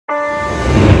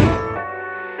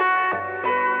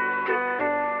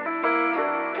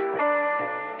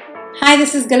Hi,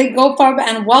 this is Galit Goldfarb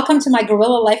and welcome to my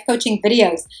Guerrilla Life Coaching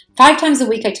videos. 5 times a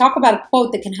week I talk about a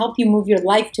quote that can help you move your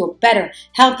life to a better,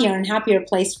 healthier, and happier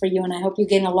place for you, and I hope you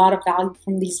gain a lot of value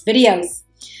from these videos.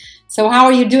 So how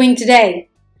are you doing today?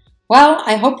 Well,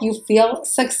 I hope you feel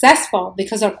successful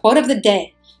because our quote of the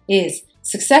day is,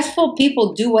 "Successful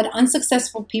people do what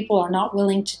unsuccessful people are not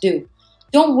willing to do.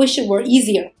 Don't wish it were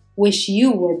easier, wish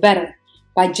you were better,"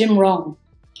 by Rohn.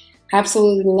 I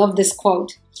absolutely love this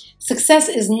quote. Success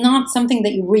is not something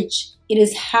that you reach. It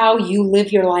is how you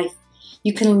live your life.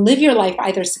 You can live your life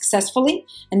either successfully,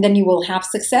 and then you will have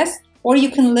success, or you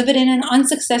can live it in an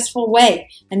unsuccessful way,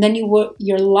 and then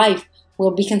your life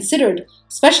will be considered,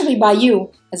 especially by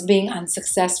you, as being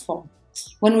unsuccessful.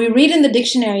 When we read in the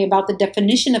dictionary about the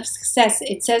definition of success,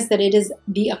 it says that it is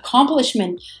the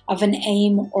accomplishment of an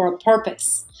aim or a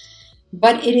purpose.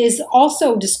 But it is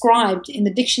also described in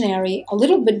the dictionary a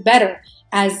little bit better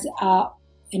as,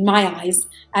 in my eyes,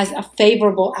 as a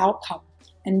favorable outcome.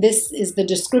 And this is the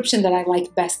description that I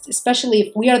like best, especially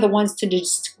if we are the ones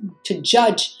to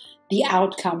judge the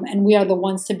outcome and we are the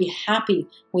ones to be happy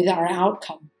with our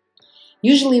outcome.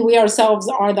 Usually we ourselves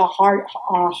are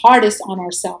hardest on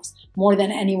ourselves more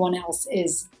than anyone else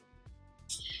is.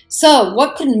 So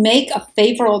what could make a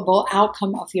favorable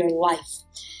outcome of your life?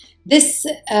 This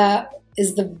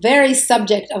is the very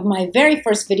subject of my very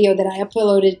first video that I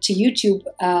uploaded to YouTube.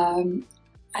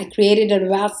 I created it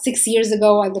about 6 years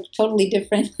ago. I look totally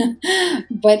different,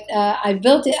 but I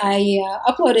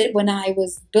uploaded it when I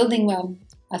was building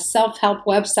a self-help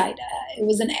website. It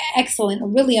was an excellent,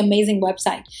 really amazing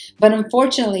website. But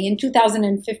unfortunately, in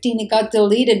 2015, it got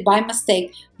deleted by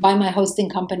mistake by my hosting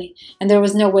company, and there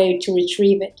was no way to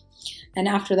retrieve it. And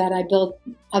after that, I built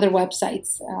other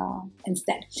websites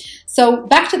instead. So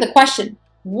back to the question,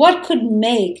 what could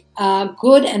make a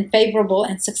good and favorable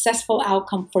and successful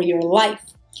outcome for your life?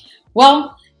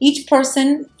 Well,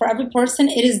 for every person,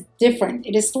 it is different.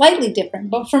 It is slightly different.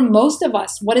 But for most of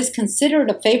us, what is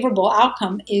considered a favorable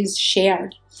outcome is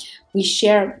shared. We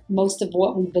share most of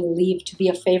what we believe to be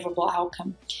a favorable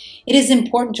outcome. It is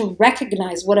important to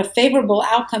recognize what a favorable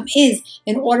outcome is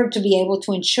in order to be able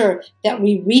to ensure that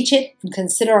we reach it and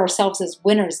consider ourselves as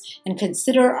winners and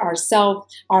consider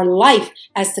our life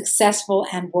as successful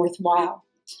and worthwhile.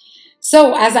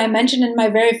 So, as I mentioned in my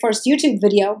very first YouTube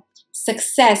video,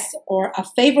 success or a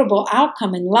favorable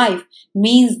outcome in life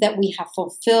means that we have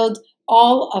fulfilled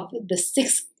all of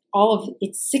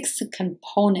its 6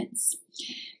 components.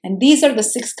 And these are the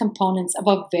 6 components of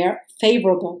a very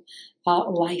favorable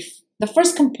life. The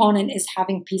first component is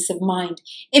having peace of mind.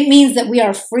 It means that we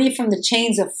are free from the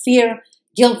chains of fear,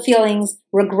 guilt feelings,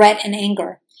 regret, and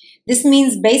anger. This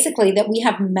means basically that we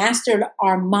have mastered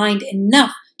our mind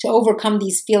enough to overcome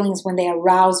these feelings when they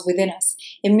arouse within us.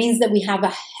 It means that we have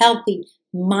a healthy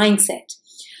mindset.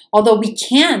 Although we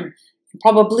can,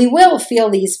 probably will,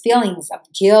 feel these feelings of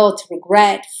guilt,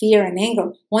 regret, fear, and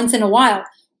anger once in a while,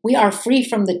 we are free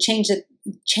from the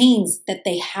chains that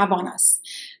they have on us.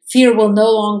 Fear will no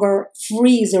longer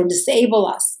freeze or disable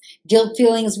us. Guilt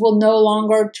feelings will no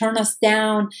longer turn us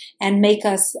down and make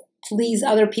us please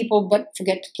other people but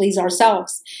forget to please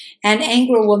ourselves. And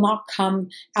anger will not come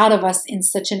out of us in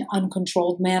such an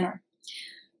uncontrolled manner.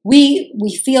 We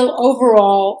feel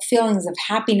overall feelings of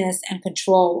happiness and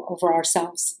control over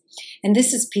ourselves. And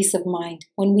this is peace of mind.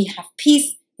 When we have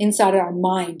peace inside our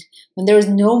mind, when there is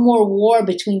no more war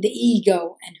between the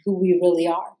ego and who we really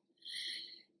are.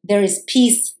 There is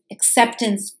peace,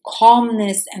 acceptance,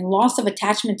 calmness, and loss of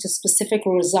attachment to specific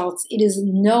results. It is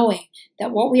knowing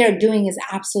that what we are doing is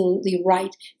absolutely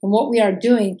right, and what we are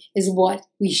doing is what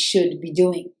we should be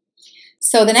doing.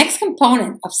 So the next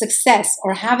component of success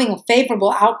or having a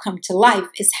favorable outcome to life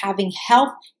is having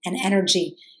health and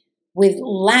energy with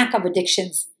lack of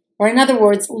addictions, or in other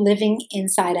words, living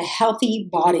inside a healthy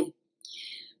body.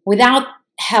 Without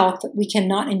health, we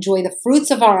cannot enjoy the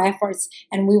fruits of our efforts,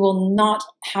 and we will not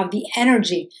have the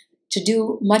energy to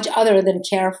do much other than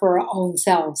care for our own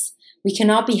selves. We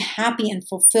cannot be happy and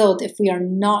fulfilled if we are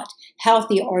not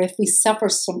healthy or if we suffer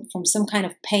from some kind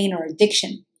of pain or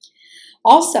addiction.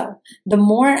 Also, the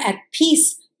more at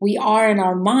peace we are in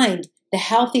our mind, the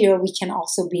healthier we can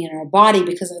also be in our body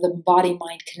because of the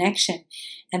body-mind connection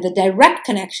and the direct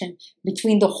connection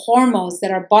between the hormones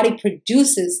that our body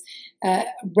produces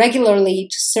regularly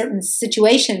to certain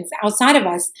situations outside of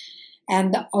us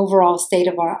and the overall state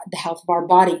of the health of our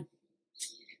body.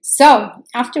 So,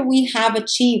 after we have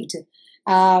achieved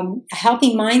a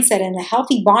healthy mindset and a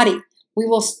healthy body, we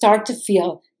will start to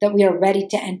feel that we are ready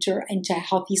to enter into a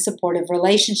healthy, supportive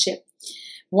relationship.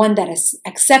 One that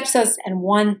accepts us and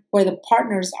one where the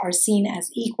partners are seen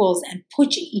as equals and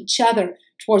push each other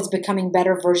towards becoming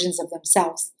better versions of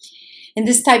themselves. In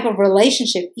this type of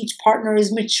relationship, each partner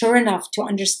is mature enough to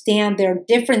understand their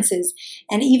differences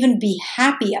and even be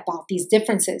happy about these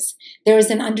differences. There is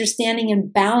an understanding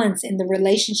and balance in the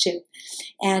relationship.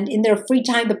 And in their free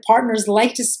time, the partners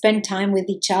like to spend time with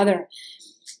each other.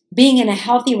 Being in a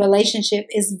healthy relationship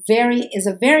is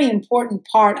a very important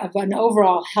part of an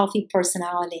overall healthy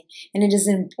personality, and it is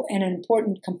an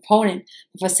important component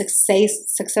of a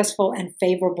successful and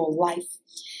favorable life.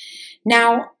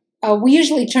 Now, we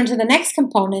usually turn to the next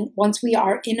component once we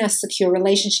are in a secure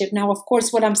relationship. Now, of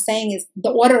course, what I'm saying is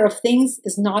the order of things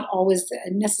is not always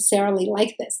necessarily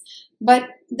like this, but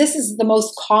this is the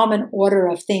most common order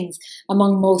of things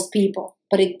among most people,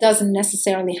 but it doesn't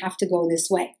necessarily have to go this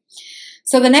way.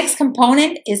 So the next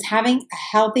component is having a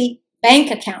healthy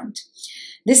bank account.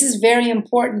 This is a very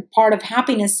important part of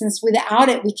happiness, since without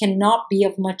it, we cannot be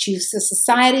of much use to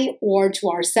society or to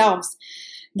ourselves.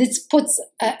 This puts,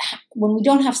 when we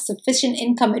don't have sufficient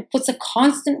income, it puts a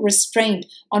constant restraint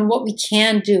on what we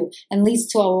can do and leads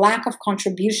to a lack of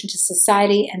contribution to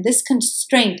society. And this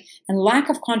constraint and lack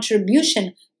of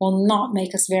contribution will not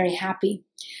make us very happy.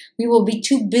 We will be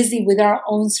too busy with our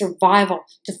own survival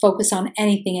to focus on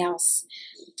anything else.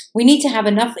 We need to have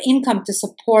enough income to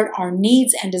support our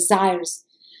needs and desires.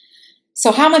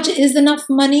 So how much is enough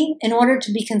money in order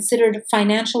to be considered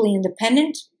financially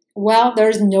independent? Well, there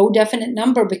is no definite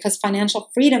number, because financial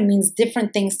freedom means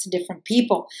different things to different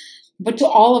people. But to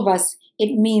all of us,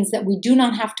 it means that we do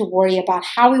not have to worry about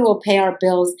how we will pay our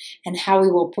bills and how we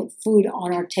will put food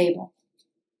on our table.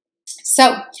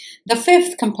 So the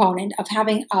fifth component of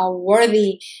having a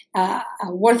worthwhile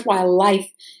life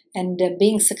and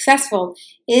being successful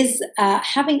is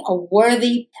having a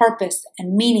worthy purpose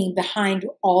and meaning behind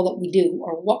all that we do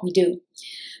or what we do.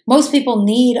 Most people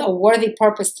need a worthy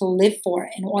purpose to live for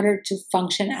in order to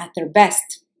function at their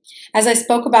best. As I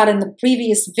spoke about in the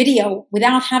previous video,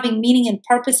 without having meaning and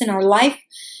purpose in our life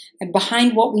and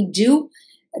behind what we do,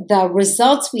 the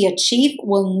results we achieve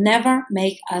will never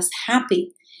make us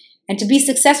happy. And to be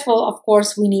successful, of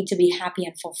course, we need to be happy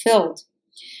and fulfilled.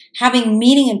 Having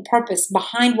meaning and purpose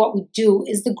behind what we do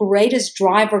is the greatest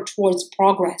driver towards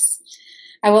progress.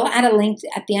 I will add a link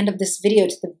at the end of this video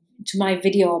to my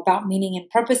video about meaning and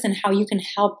purpose, and how you can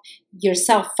help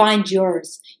yourself find your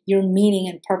meaning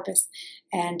and purpose,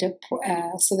 and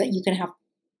so that you can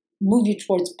move you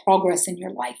towards progress in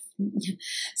your life.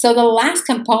 So the last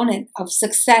component of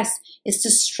success is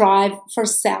to strive for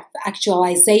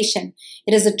self-actualization.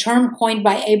 It is a term coined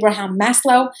by Abraham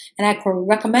Maslow, and I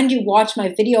recommend you watch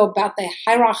my video about the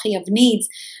hierarchy of needs,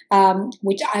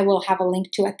 which I will have a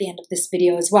link to at the end of this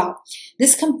video as well.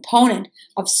 This component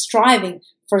of striving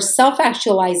for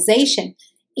self-actualization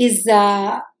is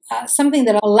something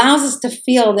that allows us to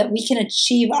feel that we can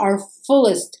achieve our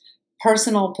fullest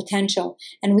personal potential,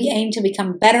 and we aim to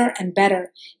become better and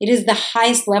better. It is the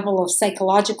highest level of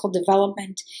psychological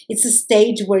development. It's a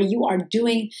stage where you are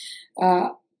doing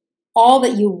all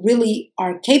that you really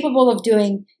are capable of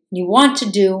doing, you want to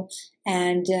do,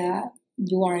 and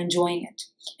you are enjoying it.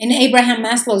 In Abraham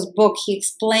Maslow's book, he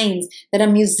explains that a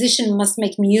musician must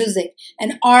make music,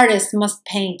 an artist must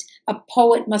paint, a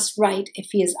poet must write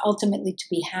if he is ultimately to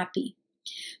be happy.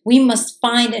 We must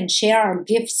find and share our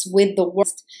gifts with the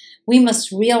world. We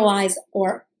must realize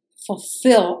or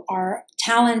fulfill our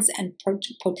talents and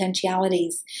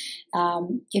potentialities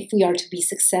if we are to be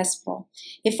successful.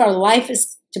 If our life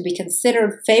is to be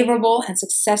considered favorable and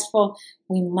successful,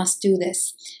 we must do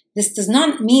this. This does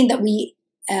not mean that we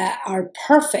are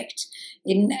perfect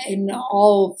in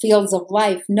all fields of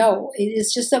life. No, it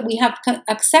is just that we have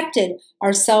accepted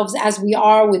ourselves as we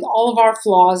are with all of our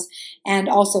flaws, and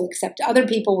also accept other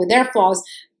people with their flaws.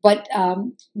 But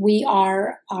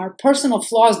our personal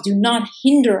flaws do not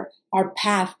hinder our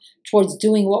path towards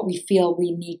doing what we feel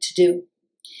we need to do.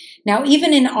 Now,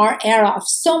 even in our era of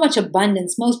so much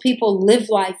abundance, most people live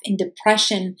life in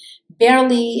depression,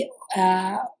 barely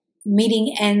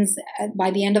meeting ends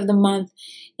by the end of the month,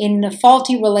 in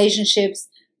faulty relationships.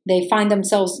 They find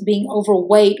themselves being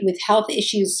overweight with health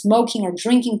issues, smoking or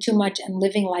drinking too much, and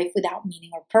living life without meaning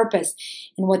or purpose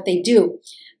in what they do.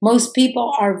 Most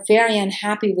people are very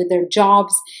unhappy with their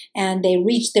jobs, and they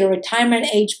reach their retirement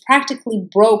age practically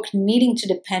broke, needing to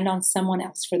depend on someone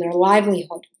else for their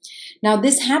livelihood. Now,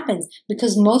 this happens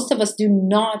because most of us do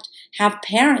not have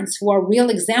parents who are real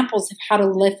examples of how to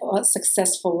live a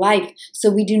successful life,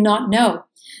 so we do not know.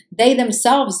 They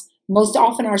themselves most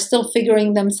often are still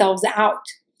figuring themselves out.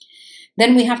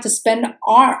 Then we have to spend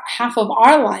half of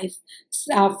our life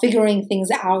figuring things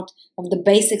out of the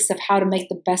basics of how to make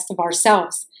the best of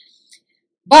ourselves.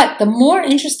 But the more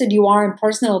interested you are in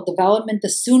personal development, the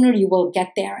sooner you will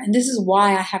get there. And this is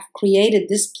why I have created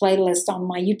this playlist on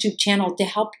my YouTube channel to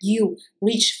help you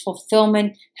reach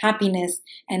fulfillment, happiness,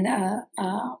 and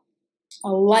a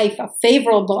life, a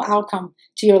favorable outcome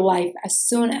to your life as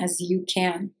soon as you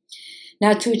can.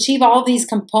 Now, to achieve all these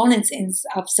components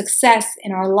of success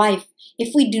in our life,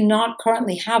 if we do not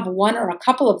currently have one or a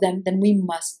couple of them, then we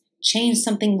must change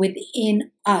something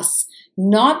within us,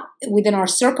 not within our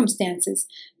circumstances,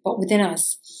 but within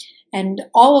us. And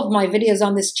all of my videos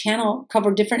on this channel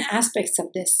cover different aspects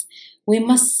of this. We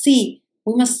must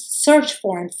search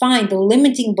for and find the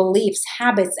limiting beliefs,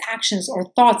 habits, actions,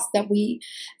 or thoughts that we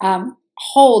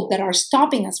hold that are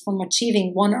stopping us from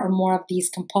achieving one or more of these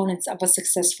components of a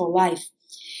successful life.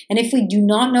 And if we do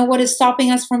not know what is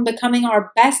stopping us from becoming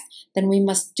our best, then we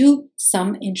must do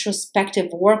some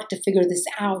introspective work to figure this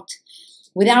out.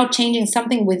 Without changing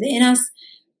something within us,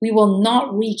 we will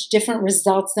not reach different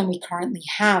results than we currently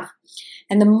have.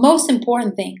 And the most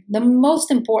important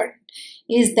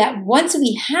is that once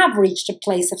we have reached a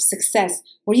place of success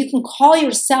where you can call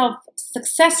yourself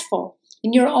successful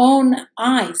in your own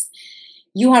eyes,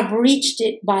 you have reached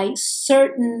it by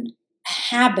certain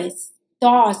habits,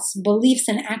 thoughts, beliefs,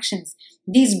 and actions.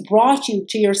 These brought you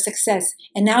to your success.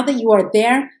 And now that you are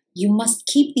there, you must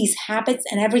keep these habits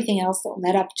and everything else that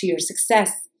led up to your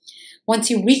success. Once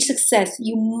you reach success,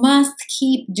 you must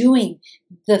keep doing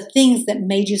the things that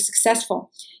made you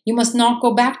successful. You must not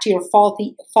go back to your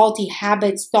faulty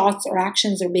habits, thoughts, or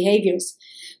actions or behaviors.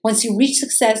 Once you reach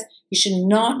success, you should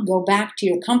not go back to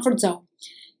your comfort zone.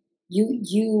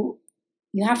 You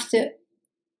have to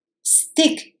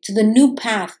stick to the new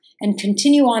path and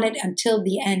continue on it until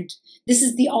the end. This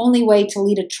is the only way to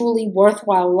lead a truly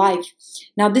worthwhile life.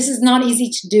 Now, this is not easy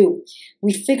to do.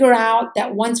 We figure out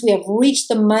that once we have reached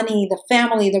the money, the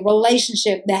family, the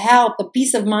relationship, the health, the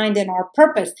peace of mind, and our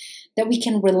purpose, that we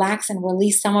can relax and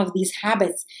release some of these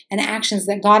habits and actions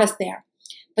that got us there.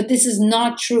 But this is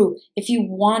not true if you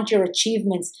want your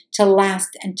achievements to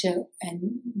last and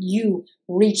you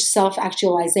reach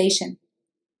self-actualization.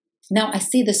 Now, I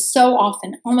see this so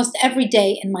often, almost every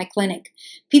day in my clinic.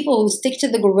 People who stick to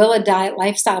the guerrilla diet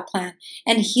lifestyle plan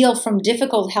and heal from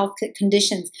difficult health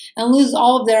conditions and lose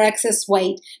all of their excess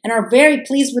weight and are very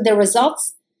pleased with their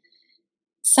results.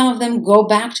 Some of them go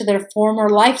back to their former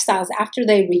lifestyles after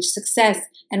they reach success,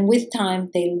 and with time,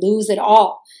 they lose it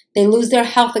all. They lose their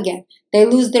health again. They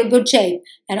lose their good shape,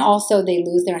 and also they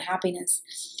lose their happiness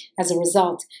as a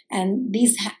result. And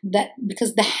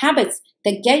because the habits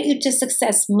that get you to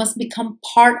success must become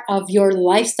part of your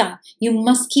lifestyle. You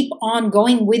must keep on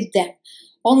going with them.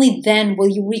 Only then will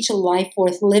you reach a life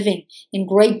worth living in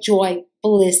great joy,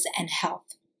 bliss, and health.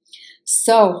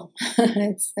 So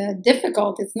it's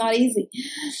difficult. It's not easy.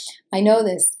 I know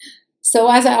this.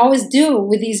 So as I always do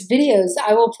with these videos,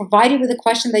 I will provide you with a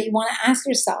question that you want to ask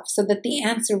yourself so that the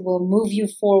answer will move you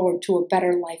forward to a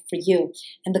better life for you.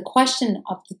 And the question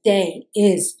of the day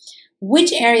is,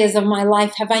 which areas of my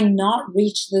life have I not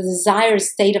reached the desired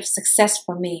state of success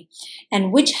for me?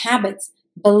 And which habits,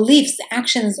 beliefs,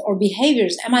 actions, or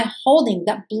behaviors am I holding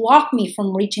that block me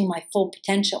from reaching my full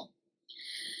potential?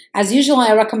 As usual,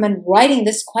 I recommend writing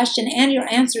this question and your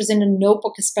answers in a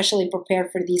notebook, especially prepared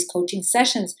for these coaching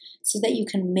sessions, so that you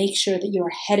can make sure that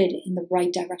you're headed in the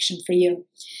right direction for you.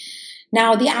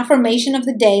 Now, the affirmation of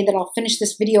the day that I'll finish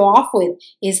this video off with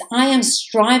is, I am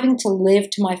striving to live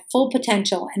to my full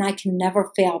potential and I can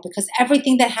never fail, because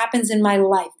everything that happens in my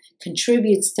life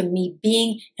contributes to me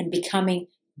being and becoming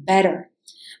better.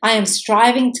 I am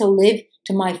striving to live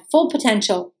to my full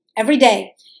potential every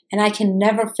day, and I can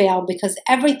never fail because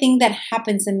everything that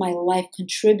happens in my life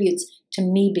contributes to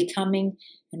me becoming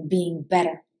and being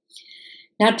better.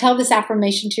 Now tell this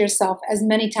affirmation to yourself as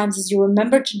many times as you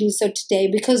remember to do so today,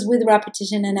 because with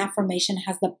repetition, an affirmation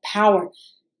has the power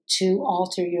to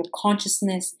alter your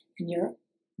consciousness and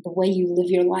the way you live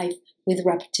your life with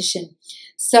repetition.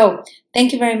 So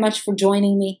thank you very much for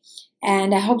joining me.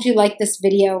 And I hope you liked this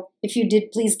video. If you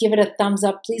did, please give it a thumbs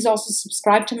up. Please also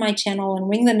subscribe to my channel and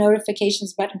ring the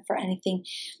notifications button for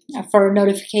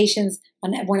notifications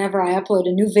whenever I upload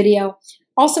a new video.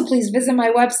 Also, please visit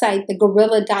my website,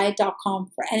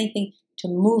 theguerilladiet.com, for anything to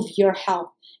move your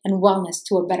health and wellness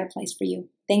to a better place for you.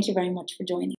 Thank you very much for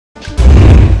joining.